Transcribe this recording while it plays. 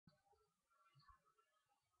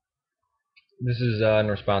This is in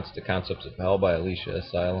response to Concepts of Hell by Alicia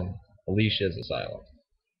Asylum. Alicia's Asylum.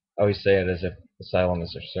 I always say it as if Asylum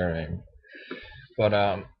is her surname. But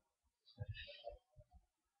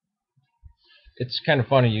it's kind of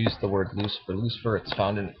funny you use the word Lucifer. Lucifer, it's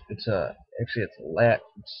found in it's a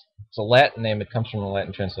Latin name. It comes from the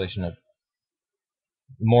Latin translation of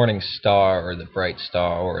morning star or the bright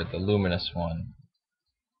star or the luminous one.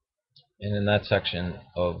 And in that section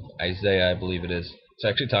of Isaiah, I believe it is, it's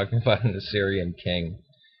actually talking about an Assyrian king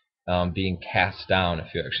being cast down.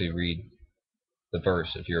 If you actually read the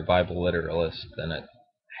verse, if you're a Bible literalist, then it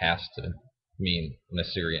has to mean an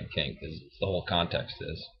Assyrian king, because the whole context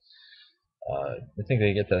is. I think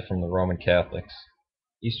they get that from the Roman Catholics.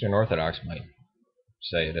 Eastern Orthodox might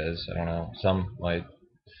say it is. I don't know. Some might.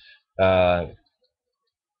 Uh,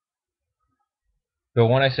 but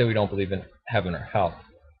when I say we don't believe in heaven or hell,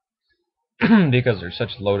 because there's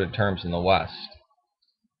such loaded terms in the West,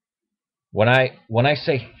 when I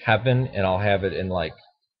say heaven, and I'll have it in like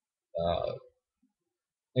I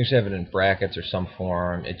usually have it in brackets or some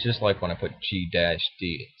form. It's just like when I put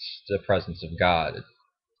G-D. It's the presence of God. It's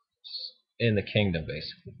in the kingdom,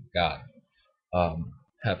 basically. God.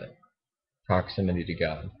 Heaven. Proximity to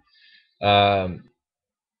God. Um,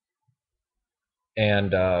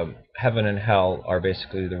 and heaven and hell are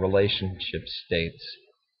basically the relationship states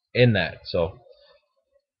in that. So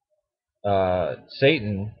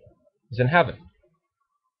Satan is in heaven.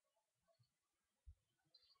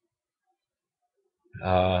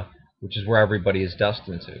 Which is where everybody is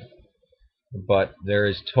destined to. But there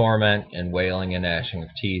is torment and wailing and gnashing of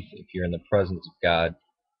teeth if you're in the presence of God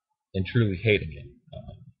and truly hating it.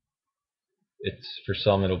 It's for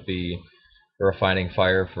some it'll be a refining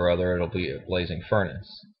fire, for other it'll be a blazing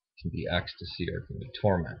furnace. It can be ecstasy or it can be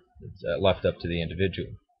torment. It's left up to the individual.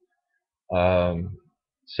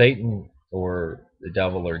 Satan or the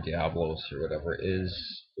devil or Diablos or whatever is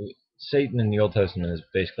Satan in the Old Testament is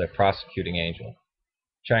basically a prosecuting angel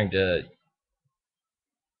trying to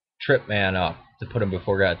trip man up to put him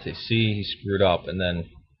before God to see he screwed up, and then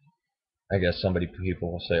I guess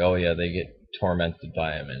people will say, oh yeah, they get tormented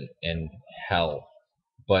by him in hell.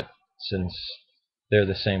 But since they're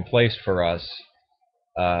the same place for us,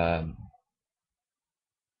 um,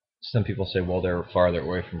 some people say, well, they're farther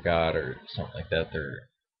away from God or something like that. They're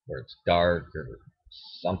where it's dark or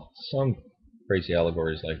some crazy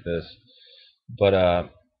allegories like this.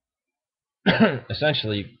 But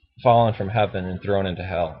essentially, fallen from heaven and thrown into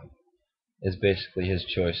hell is basically his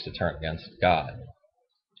choice to turn against God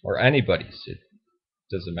or anybody's. It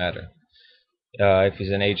doesn't matter. If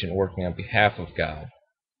he's an agent working on behalf of God,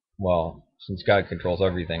 well, since God controls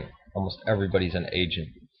everything, almost everybody's an agent.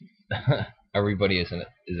 Everybody is a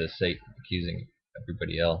Satan accusing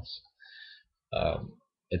everybody else.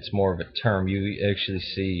 It's more of a term. You actually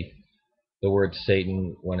see the word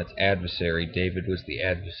Satan when it's adversary. David was the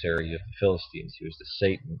adversary of the Philistines. He was the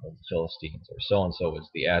Satan of the Philistines, or so and so was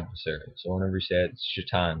the adversary. So whenever you say it's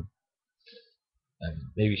Shaitan,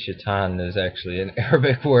 maybe Shaitan is actually an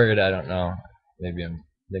Arabic word. I don't know. Maybe I'm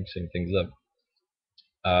mixing things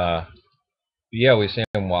up. Yeah, we see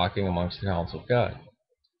him walking amongst the council of God.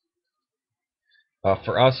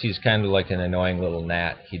 For us, he's kind of like an annoying little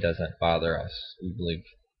gnat. He doesn't bother us. We believe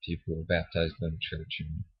people who are baptized in the church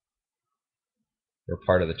and we're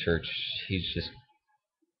part of the church. He's just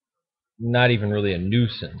not even really a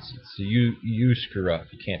nuisance. It's you screw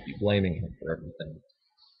up. You can't be blaming him for everything.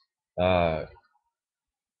 Uh,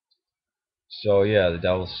 so yeah, the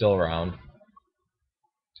devil's still around.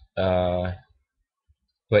 Uh,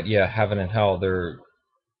 but yeah, heaven and hell, they're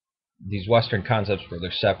these Western concepts where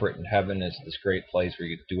they're separate, and heaven is this great place where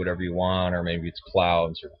you can do whatever you want, or maybe it's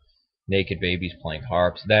clouds or naked babies playing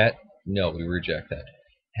harps. That, no, we reject that.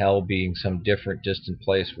 Hell being some different, distant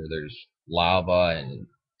place where there's lava and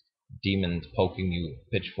demons poking you with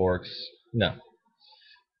pitchforks. No.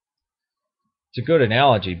 It's a good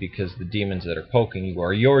analogy because the demons that are poking you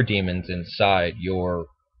are your demons inside your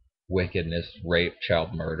wickedness, rape,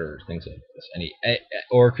 child murder, things like this.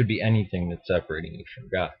 Or it could be anything that's separating you from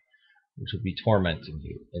God, which would be tormenting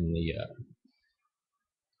you in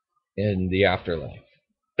the afterlife,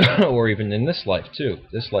 or even in this life too.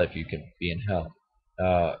 This life you can be in hell.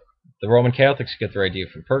 Uh, the Roman Catholics get their idea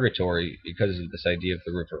from purgatory because of this idea of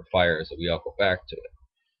the river of fire, is that we all go back to it.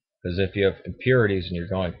 Because if you have impurities and you're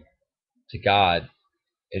going to God,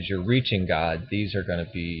 as you're reaching God, these are going to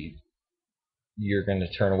be, you're going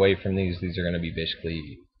to turn away from these. These are going to be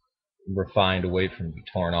basically refined away from you,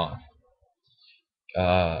 torn off.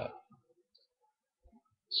 Uh,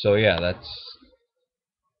 so yeah, that's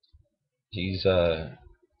he's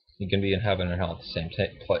he can be in heaven and hell at the same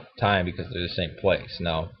time because they're the same place.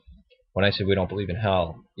 Now, when I say we don't believe in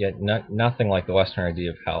hell, yet nothing like the Western idea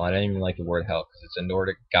of hell. I don't even like the word hell because it's a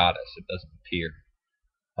Nordic goddess. It doesn't appear.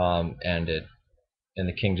 And it in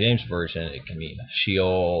the King James version, it can mean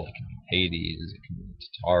Sheol, it can mean Hades, it can mean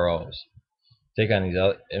Tartaros. Take on these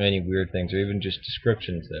many weird things, or even just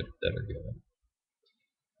descriptions that are given.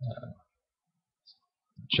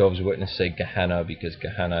 Jehovah's Witnesses say Gehenna because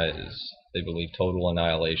Gehenna is, they believe, total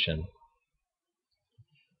annihilation.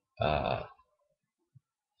 But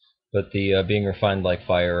the being refined like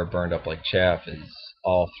fire or burned up like chaff is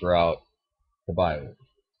all throughout the Bible.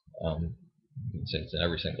 You can say it's in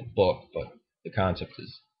every single book, but the concept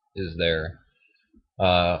is there.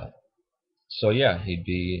 So yeah, he'd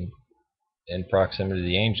be in proximity to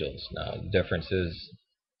the angels. Now the difference is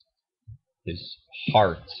his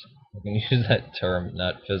heart. We can use that term,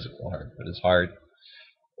 not physical heart, but his heart,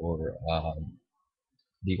 or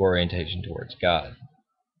the orientation towards God.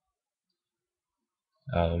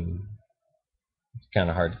 It's kind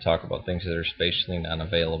of hard to talk about things that are spatially not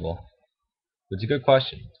available. But it's a good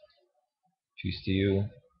question. Peace to you.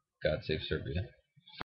 God save Serbia.